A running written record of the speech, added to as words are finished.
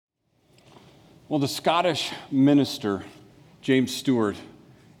Well, the Scottish minister, James Stewart,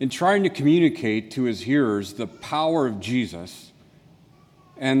 in trying to communicate to his hearers the power of Jesus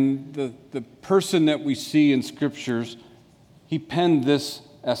and the person that we see in Scriptures, he penned this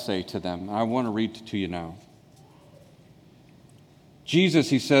essay to them. I want to read it to you now. Jesus,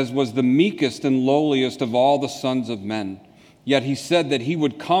 he says, was the meekest and lowliest of all the sons of men. Yet he said that he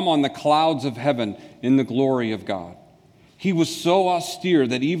would come on the clouds of heaven in the glory of God. He was so austere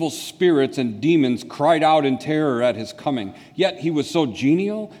that evil spirits and demons cried out in terror at his coming. Yet he was so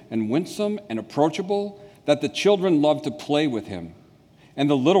genial and winsome and approachable that the children loved to play with him. And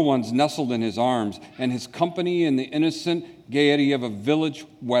the little ones nestled in his arms, and his company in the innocent gaiety of a village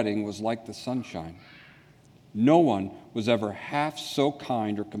wedding was like the sunshine. No one was ever half so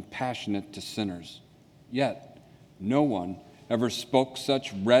kind or compassionate to sinners. Yet no one ever spoke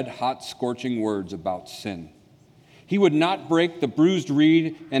such red-hot, scorching words about sin. He would not break the bruised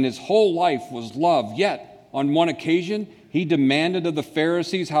reed, and his whole life was love. Yet, on one occasion, he demanded of the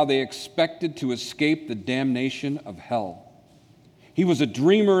Pharisees how they expected to escape the damnation of hell. He was a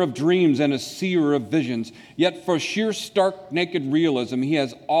dreamer of dreams and a seer of visions. Yet, for sheer stark, naked realism, he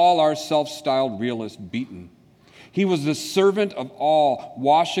has all our self-styled realists beaten. He was the servant of all,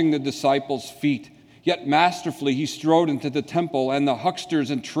 washing the disciples' feet. Yet masterfully he strode into the temple, and the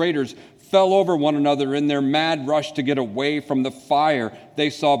hucksters and traders fell over one another in their mad rush to get away from the fire they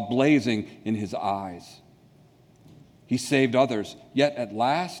saw blazing in his eyes. He saved others, yet at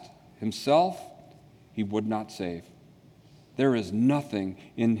last, himself, he would not save. There is nothing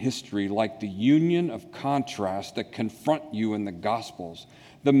in history like the union of contrasts that confront you in the Gospels.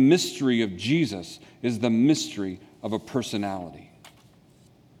 The mystery of Jesus is the mystery of a personality.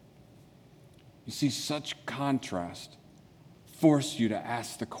 You see, such contrast force you to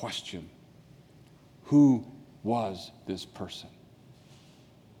ask the question, who was this person?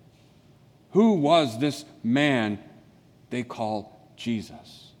 Who was this man they call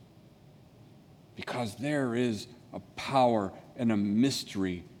Jesus? Because there is a power and a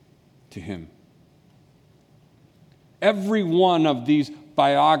mystery to him. Every one of these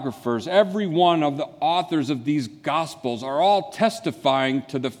biographers, every one of the authors of these Gospels are all testifying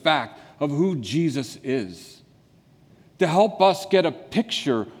to the fact of who Jesus is, to help us get a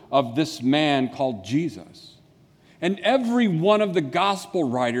picture of this man called Jesus. And every one of the gospel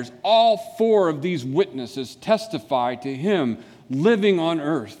writers, all four of these witnesses testify to him living on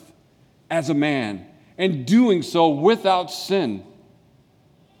earth as a man and doing so without sin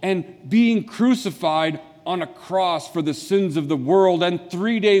and being crucified on a cross for the sins of the world and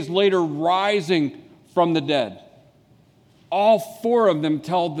 3 days later rising from the dead. All four of them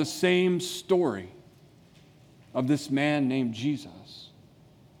tell the same story of this man named Jesus.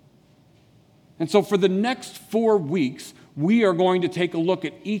 And so for the next 4 weeks, we are going to take a look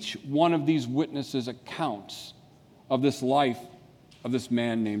at each one of these witnesses' accounts of this life of this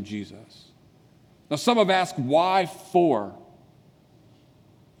man named Jesus. Now, some have asked, why 4?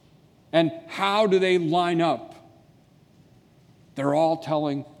 And how do they line up? They're all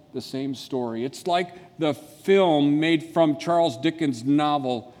telling the same story. It's like the film made from Charles Dickens'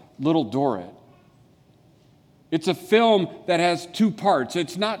 novel, Little Dorrit. It's a film that has 2 parts.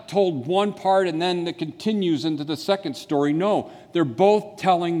 It's not told one part and then it continues into the second story. No, they're both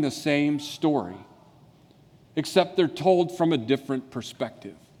telling the same story, except they're told from a different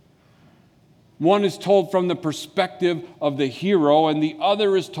perspective. One is told from the perspective of the hero, and the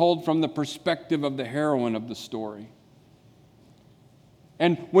other is told from the perspective of the heroine of the story.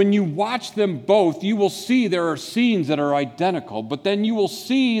 And when you watch them both, you will see there are scenes that are identical, but then you will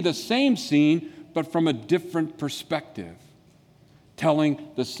see the same scene but from a different perspective, telling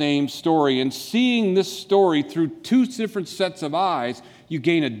the same story. And seeing this story through 2 different sets of eyes, you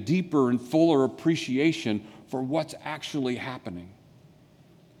gain a deeper and fuller appreciation for what's actually happening.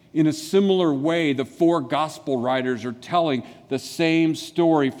 In a similar way, the 4 gospel writers are telling the same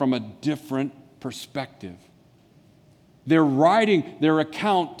story from a different perspective. They're writing their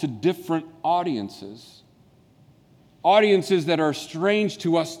account to different audiences. Audiences that are strange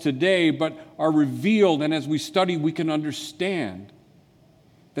to us today, but are revealed, and as we study, we can understand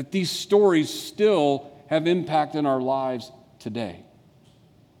that these stories still have impact in our lives today.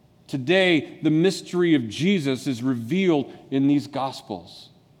 Today, the mystery of Jesus is revealed in these Gospels.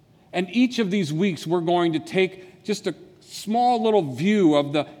 And each of these weeks, we're going to take just a small little view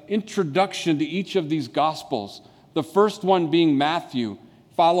of the introduction to each of these Gospels. The first one being Matthew,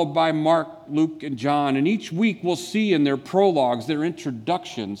 followed by Mark, Luke, and John. And each week we'll see in their prologues, their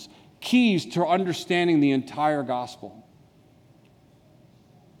introductions, keys to understanding the entire gospel.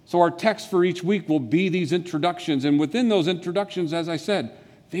 So our text for each week will be these introductions. And within those introductions, as I said,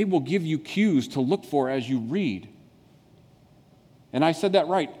 they will give you cues to look for as you read. And I said that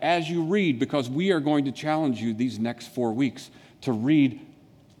right, as you read, because we are going to challenge you these next 4 weeks to read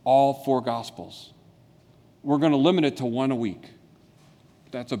all 4 Gospels. We're going to limit it to 1 a week.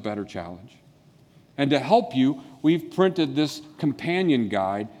 That's a better challenge. And to help you, we've printed this companion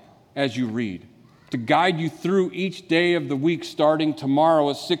guide as you read, to guide you through each day of the week, starting tomorrow,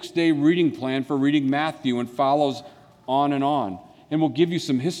 a 6-day reading plan for reading Matthew, and follows on. And we'll give you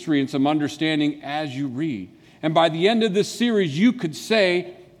some history and some understanding as you read. And by the end of this series, you could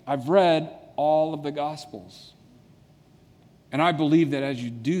say, I've read all of the Gospels. And I believe that as you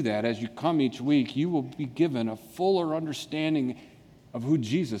do that, as you come each week, you will be given a fuller understanding of who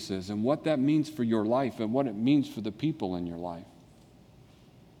Jesus is and what that means for your life and what it means for the people in your life.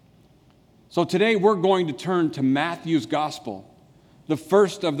 So today we're going to turn to Matthew's Gospel, the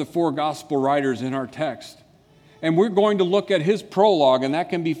first of the 4 Gospel writers in our text. And we're going to look at his prologue, and that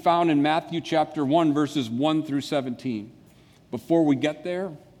can be found in Matthew chapter 1, verses 1 through 17. Before we get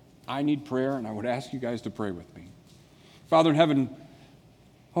there, I need prayer, and I would ask you guys to pray with me. Father in heaven,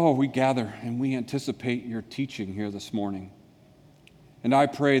 we gather and we anticipate your teaching here this morning. And I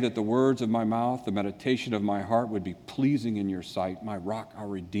pray that the words of my mouth, the meditation of my heart would be pleasing in your sight, my rock, our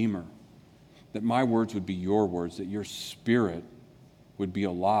Redeemer. That my words would be your words, that your Spirit would be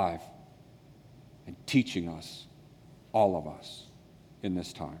alive and teaching us, all of us, in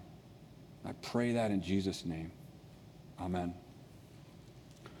this time. I pray that in Jesus' name. Amen.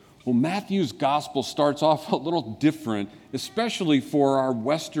 Well, Matthew's gospel starts off a little different, especially for our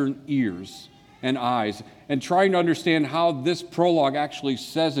Western ears and eyes, and trying to understand how this prologue actually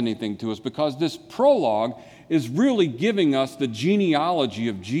says anything to us, because this prologue is really giving us the genealogy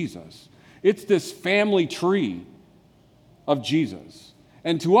of Jesus. It's this family tree of Jesus.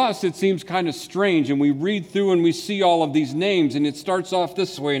 And to us, it seems kind of strange, and we read through and we see all of these names, and it starts off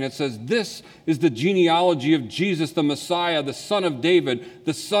this way, and it says, this is the genealogy of Jesus, the Messiah, the son of David,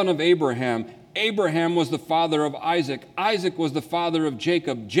 the son of Abraham. Abraham was the father of Isaac. Isaac was the father of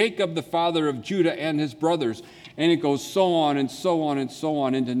Jacob. Jacob the father of Judah and his brothers. And it goes so on and so on and so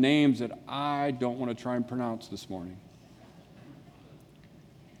on into names that I don't want to try and pronounce this morning.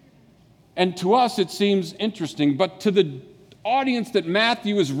 And to us, it seems interesting, but to the audience that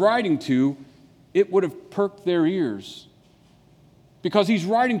Matthew is writing to, it would have perked their ears, because he's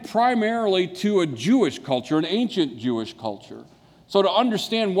writing primarily to a Jewish culture, an ancient Jewish culture. So to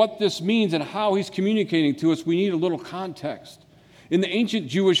understand what this means and how he's communicating to us, we need a little context. In the ancient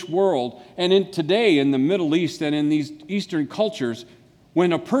Jewish world, and today in the Middle East and in these Eastern cultures,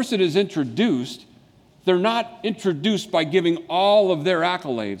 when a person is introduced, they're not introduced by giving all of their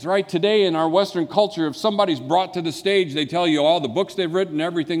accolades, right? Today in our Western culture, if somebody's brought to the stage, they tell you all the books they've written,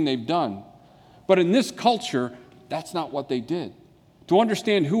 everything they've done. But in this culture, that's not what they did. To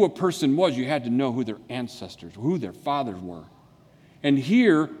understand who a person was, you had to know who their ancestors, who their fathers were. And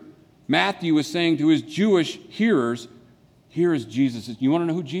here, Matthew is saying to his Jewish hearers, here is Jesus. You want to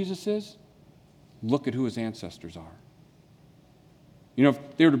know who Jesus is? Look at who his ancestors are. You know,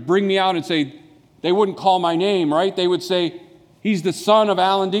 if they were to bring me out and say, they wouldn't call my name, right? They would say, he's the son of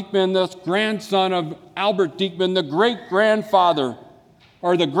Alan Diekman, the grandson of Albert Diekman, the great-grandfather,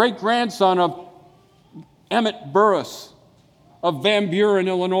 or the great-grandson of Emmett Burris of Van Buren,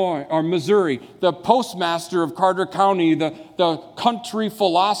 Illinois, or Missouri, the postmaster of Carter County, the country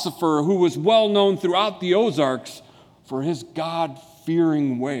philosopher who was well known throughout the Ozarks for his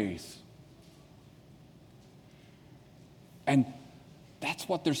God-fearing ways. And that's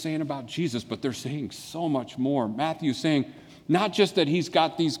what they're saying about Jesus, but they're saying so much more. Matthew's saying not just that he's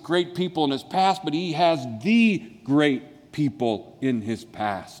got these great people in his past, but he has the great people in his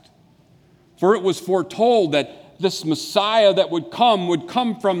past. For it was foretold that this Messiah that would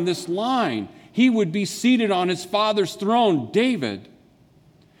come from this line. He would be seated on his father's throne, David.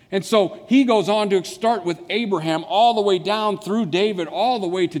 And so he goes on to start with Abraham all the way down through David, all the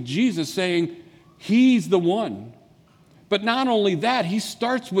way to Jesus, saying he's the one. But not only that, he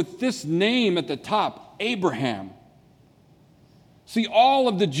starts with this name at the top, Abraham. See, all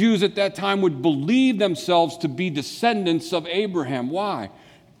of the Jews at that time would believe themselves to be descendants of Abraham. Why?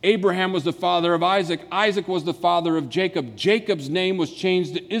 Abraham was the father of Isaac. Isaac was the father of Jacob. Jacob's name was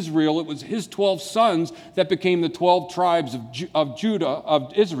changed to Israel. It was his 12 sons that became the 12 tribes of Judah,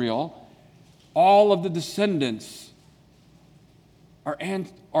 of Israel. All of the descendants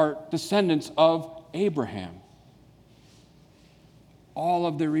are descendants of Abraham. All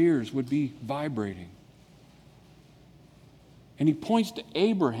of their ears would be vibrating. And he points to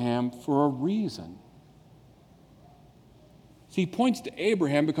Abraham for a reason. See, he points to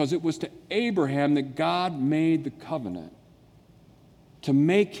Abraham because it was to Abraham that God made the covenant. to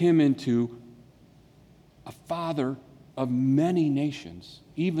make him into a father of many nations,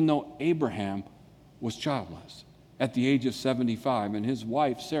 even though Abraham was childless at the age of 75, and his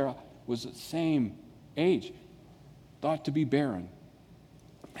wife, Sarah, was the same age, thought to be barren.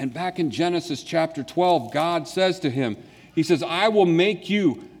 And back in Genesis chapter 12, God says to him, he says, I will make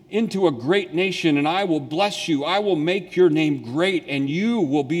you into a great nation, and I will bless you. I will make your name great, and you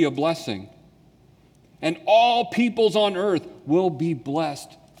will be a blessing. And all peoples on earth will be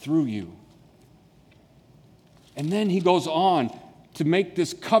blessed through you. And then he goes on to make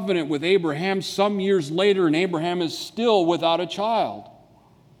this covenant with Abraham some years later, and Abraham is still without a child.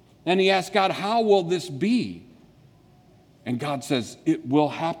 And he asks God, how will this be? And God says, it will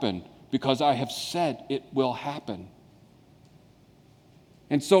happen because I have said it will happen.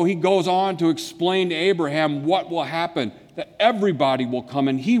 And so he goes on to explain to Abraham what will happen, that everybody will come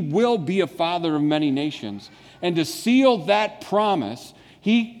and he will be a father of many nations. And to seal that promise,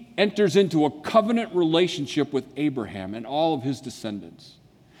 he enters into a covenant relationship with Abraham and all of his descendants.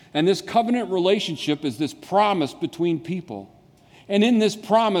 And this covenant relationship is this promise between people. And in this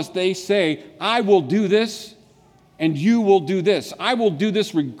promise, they say, I will do this and you will do this. I will do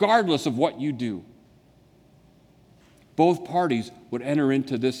this regardless of what you do. Both parties would enter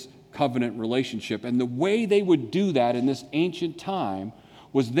into this covenant relationship. And the way they would do that in this ancient time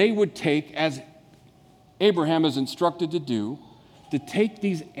was they would take, as Abraham is instructed to do, to take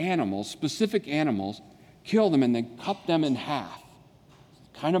these animals, specific animals, kill them, and then cut them in half.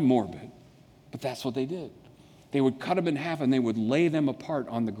 Kind of morbid, but that's what they did. They would cut them in half and they would lay them apart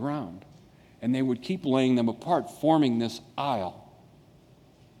on the ground. And they would keep laying them apart, forming this aisle.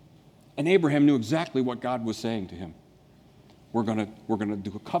 And Abraham knew exactly what God was saying to him. We're going to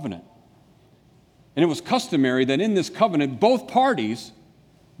do a covenant. And it was customary that in this covenant, both parties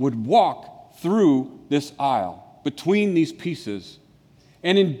would walk through this aisle between these pieces.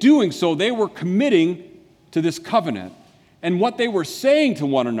 And in doing so, they were committing to this covenant. And what they were saying to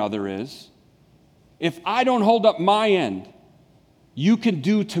one another is, if I don't hold up my end, you can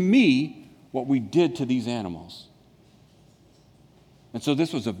do to me what we did to these animals. And so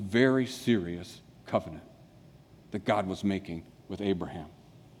this was a very serious covenant that God was making with Abraham.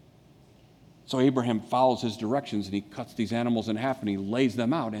 So Abraham follows his directions and he cuts these animals in half and he lays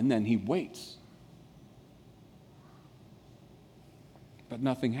them out and then he waits. But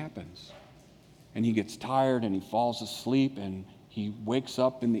nothing happens. And he gets tired and he falls asleep and he wakes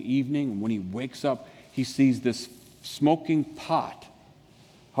up in the evening. And when he wakes up, he sees this smoking pot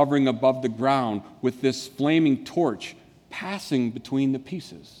hovering above the ground with this flaming torch passing between the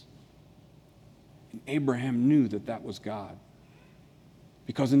pieces. And Abraham knew that that was God.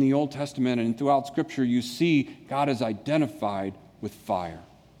 Because in the Old Testament and throughout Scripture, you see God is identified with fire.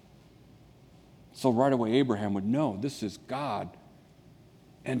 So right away, Abraham would know this is God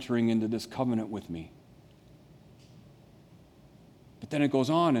entering into this covenant with me. But then it goes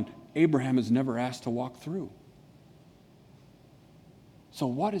on, and Abraham is never asked to walk through. So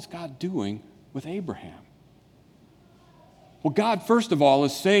what is God doing with Abraham? Well, God, first of all,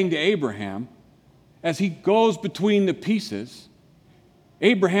 is saying to Abraham, as he goes between the pieces,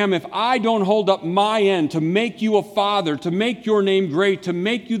 Abraham, if I don't hold up my end to make you a father, to make your name great, to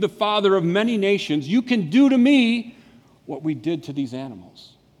make you the father of many nations, you can do to me what we did to these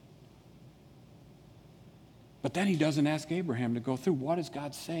animals. But then he doesn't ask Abraham to go through. What is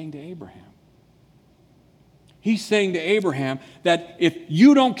God saying to Abraham? He's saying to Abraham that if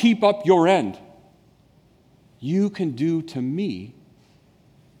you don't keep up your end, you can do to me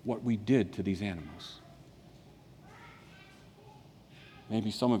what we did to these animals. Maybe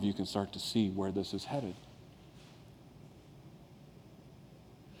some of you can start to see where this is headed.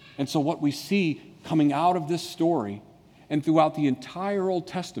 And so what we see coming out of this story and throughout the entire Old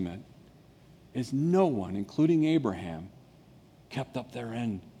Testament is no one, including Abraham, kept up their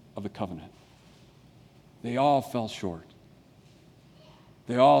end of the covenant. They all fell short.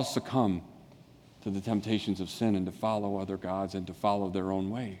 They all succumbed to the temptations of sin and to follow other gods and to follow their own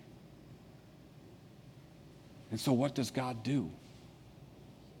way. And so what does God do?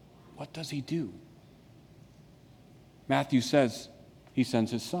 What does he do? Matthew says he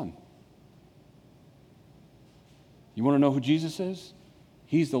sends his son. You want to know who Jesus is?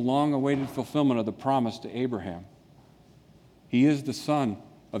 He's the long-awaited fulfillment of the promise to Abraham. He is the son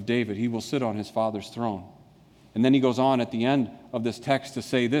of David. He will sit on his father's throne. And then he goes on at the end of this text to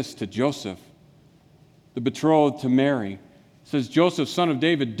say this to Joseph, the betrothed to Mary. It says, Joseph, son of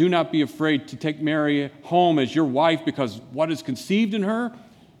David, do not be afraid to take Mary home as your wife, because what is conceived in her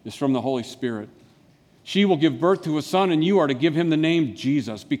is from the Holy Spirit. She will give birth to a son, and you are to give him the name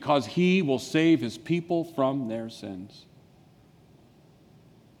Jesus, because he will save his people from their sins.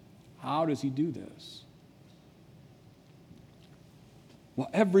 How does he do this? Well,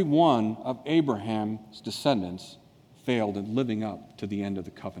 every one of Abraham's descendants failed in living up to the end of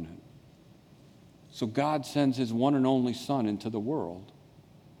the covenant. So God sends his one and only Son into the world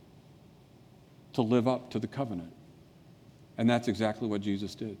to live up to the covenant. And that's exactly what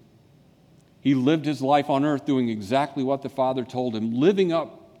Jesus did. He lived his life on earth doing exactly what the Father told him, living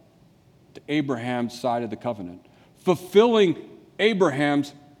up to Abraham's side of the covenant, fulfilling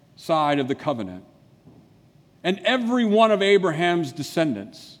Abraham's side of the covenant. And every one of Abraham's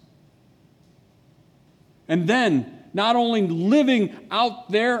descendants. And then, not only living out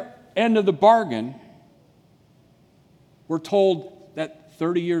their end of the bargain, we're told that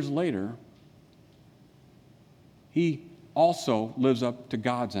 30 years later, he also lives up to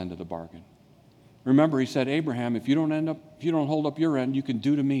God's end of the bargain. Remember, he said, Abraham, if you don't hold up your end, you can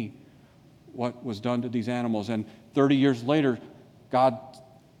do to me what was done to these animals. And 30 years later, God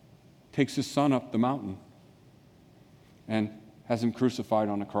takes his son up the mountain and has him crucified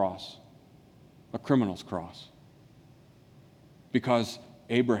on a cross, a criminal's cross, because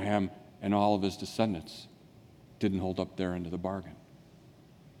Abraham and all of his descendants didn't hold up their end of the bargain.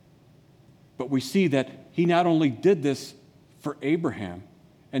 But we see that he not only did this for Abraham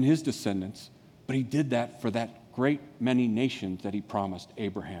and his descendants, but he did that for that great many nations that he promised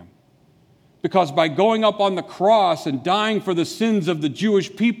Abraham. Because by going up on the cross and dying for the sins of the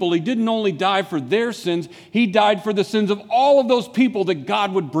Jewish people, he didn't only die for their sins, he died for the sins of all of those people that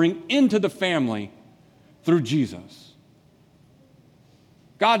God would bring into the family through Jesus.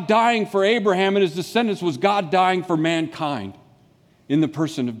 God dying for Abraham and his descendants was God dying for mankind in the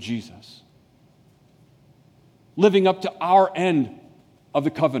person of Jesus, living up to our end of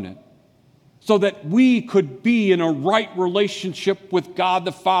the covenant, so that we could be in a right relationship with God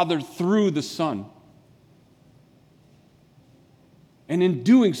the Father through the Son. And in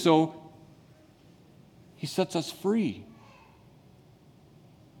doing so, he sets us free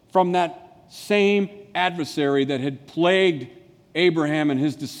from that same adversary that had plagued Abraham and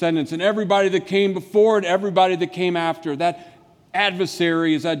his descendants and everybody that came before and everybody that came after. That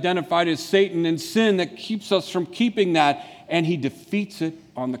adversary is identified as Satan and sin that keeps us from keeping that, and he defeats it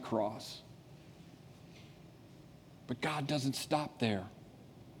on the cross. But God doesn't stop there.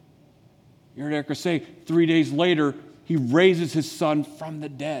 You heard Erica say 3 days later, he raises his son from the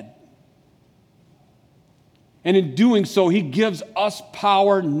dead. And in doing so, he gives us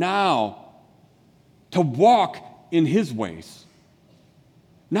power now to walk in his ways.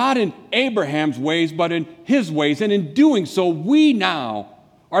 Not in Abraham's ways, but in his ways. And in doing so, we now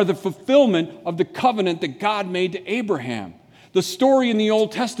are the fulfillment of the covenant that God made to Abraham. The story in the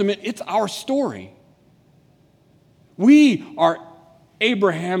Old Testament, it's our story. We are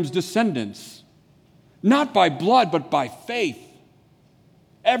Abraham's descendants, not by blood, but by faith.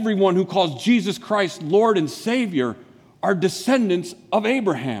 Everyone who calls Jesus Christ Lord and Savior are descendants of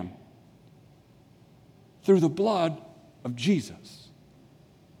Abraham through the blood of Jesus.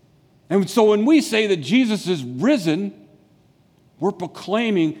 And so when we say that Jesus is risen, we're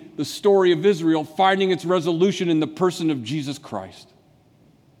proclaiming the story of Israel finding its resolution in the person of Jesus Christ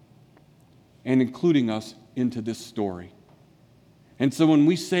and including us into this story. And so when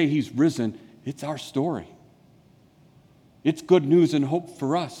we say he's risen, it's our story. It's good news and hope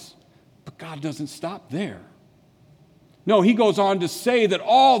for us. But God doesn't stop there. No, he goes on to say that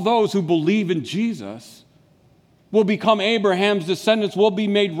all those who believe in Jesus will become Abraham's descendants, will be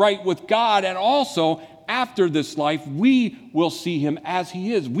made right with God, and also after this life, we will see him as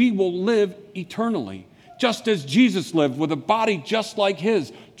he is. We will live eternally, just as Jesus lived, with a body just like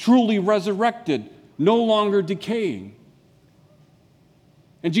his, truly resurrected, no longer decaying.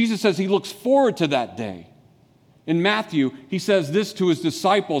 And Jesus says he looks forward to that day. In Matthew, he says this to his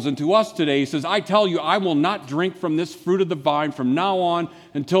disciples and to us today. He says, I tell you, I will not drink from this fruit of the vine from now on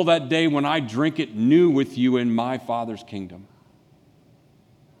until that day when I drink it new with you in my Father's kingdom.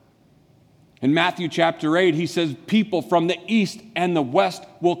 In Matthew chapter 8, he says, people from the east and the west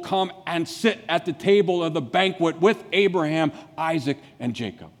will come and sit at the table of the banquet with Abraham, Isaac, and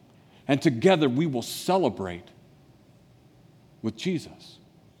Jacob. And together we will celebrate with Jesus.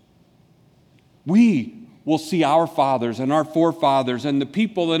 We will see our fathers and our forefathers and the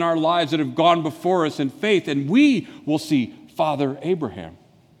people in our lives that have gone before us in faith, and we will see Father Abraham.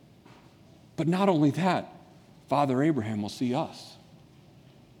 But not only that, Father Abraham will see us.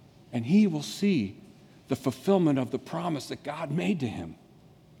 And he will see the fulfillment of the promise that God made to him.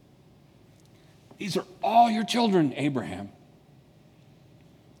 These are all your children, Abraham.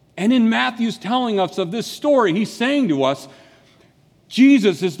 And in Matthew's telling us of this story, he's saying to us,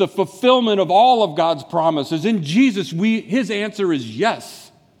 Jesus is the fulfillment of all of God's promises. In Jesus, his answer is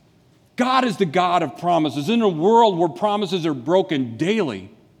yes. God is the God of promises. In a world where promises are broken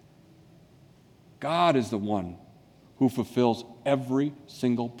daily, God is the one who fulfills every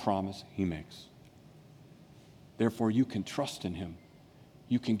single promise he makes. Therefore, you can trust in him.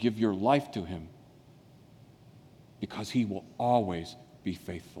 You can give your life to him because he will always be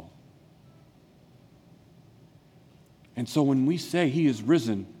faithful. And so when we say he is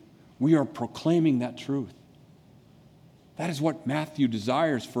risen, we are proclaiming that truth. That is what Matthew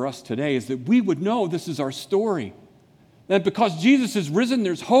desires for us today, is that we would know this is our story. That because Jesus is risen,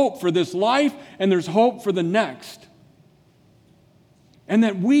 there's hope for this life and there's hope for the next. And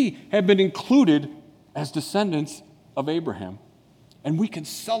that we have been included as descendants of Abraham. And we can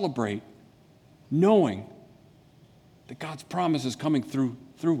celebrate knowing that God's promise is coming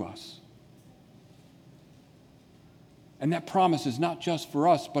through us. And that promise is not just for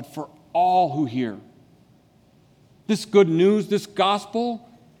us, but for all who hear. This good news, this gospel,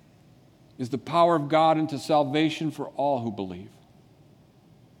 is the power of God into salvation for all who believe.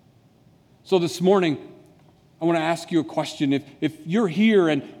 So this morning, I want to ask you a question. If you're here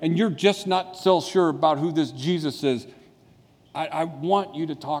and you're just not so sure about who this Jesus is, I want you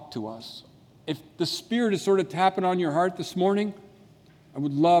to talk to us. If the Spirit is sort of tapping on your heart this morning, I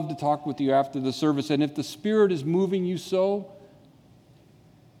would love to talk with you after the service. And if the Spirit is moving you so,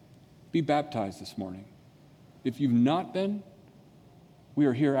 be baptized this morning. If you've not been, we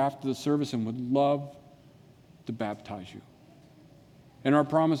are here after the service and would love to baptize you. And our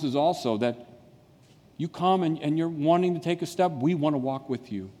promise is also that you come and you're wanting to take a step, we want to walk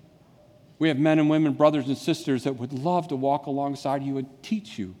with you. We have men and women, brothers and sisters that would love to walk alongside you and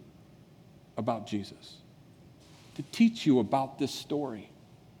teach you about Jesus, to teach you about this story.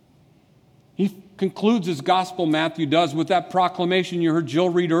 He concludes his gospel, Matthew does, with that proclamation you heard Jill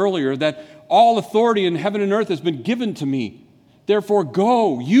read earlier, that all authority in heaven and earth has been given to me. Therefore,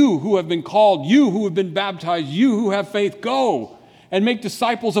 go, you who have been called, you who have been baptized, you who have faith, go and make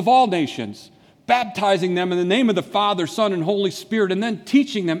disciples of all nations, baptizing them in the name of the Father, Son, and Holy Spirit, and then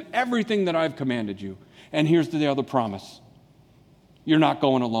teaching them everything that I've commanded you. And here's the other promise. You're not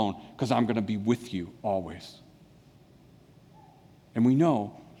going alone, because I'm going to be with you always. And we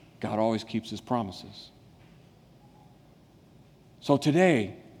know God always keeps his promises. So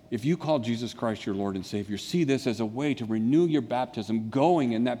today, if you call Jesus Christ your Lord and Savior, see this as a way to renew your baptism,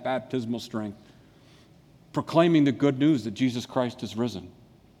 going in that baptismal strength, proclaiming the good news that Jesus Christ is risen.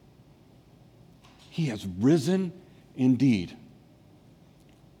 He has risen indeed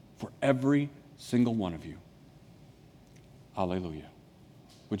for every single one of you. Hallelujah.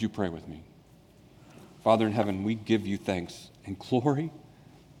 Would you pray with me? Father in heaven, we give you thanks and glory.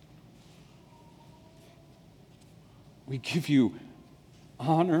 We give you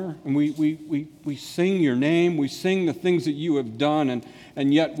honor, and we sing your name. We sing the things that you have done,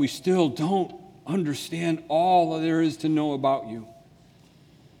 and yet we still don't understand all that there is to know about you.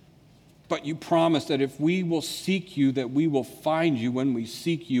 But you promise that if we will seek you, that we will find you when we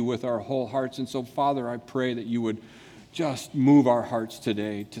seek you with our whole hearts. And so, Father, I pray that you would just move our hearts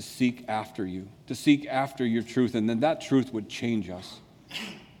today to seek after you, to seek after your truth, and then that truth would change us.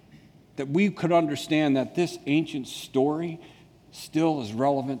 That we could understand that this ancient story still is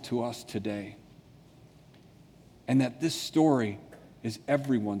relevant to us today. And that this story is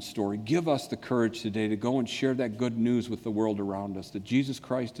everyone's story. Give us the courage today to go and share that good news with the world around us, that Jesus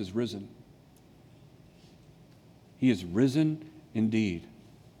Christ is risen. He is risen indeed.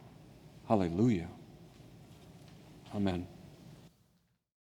 Hallelujah. Amen.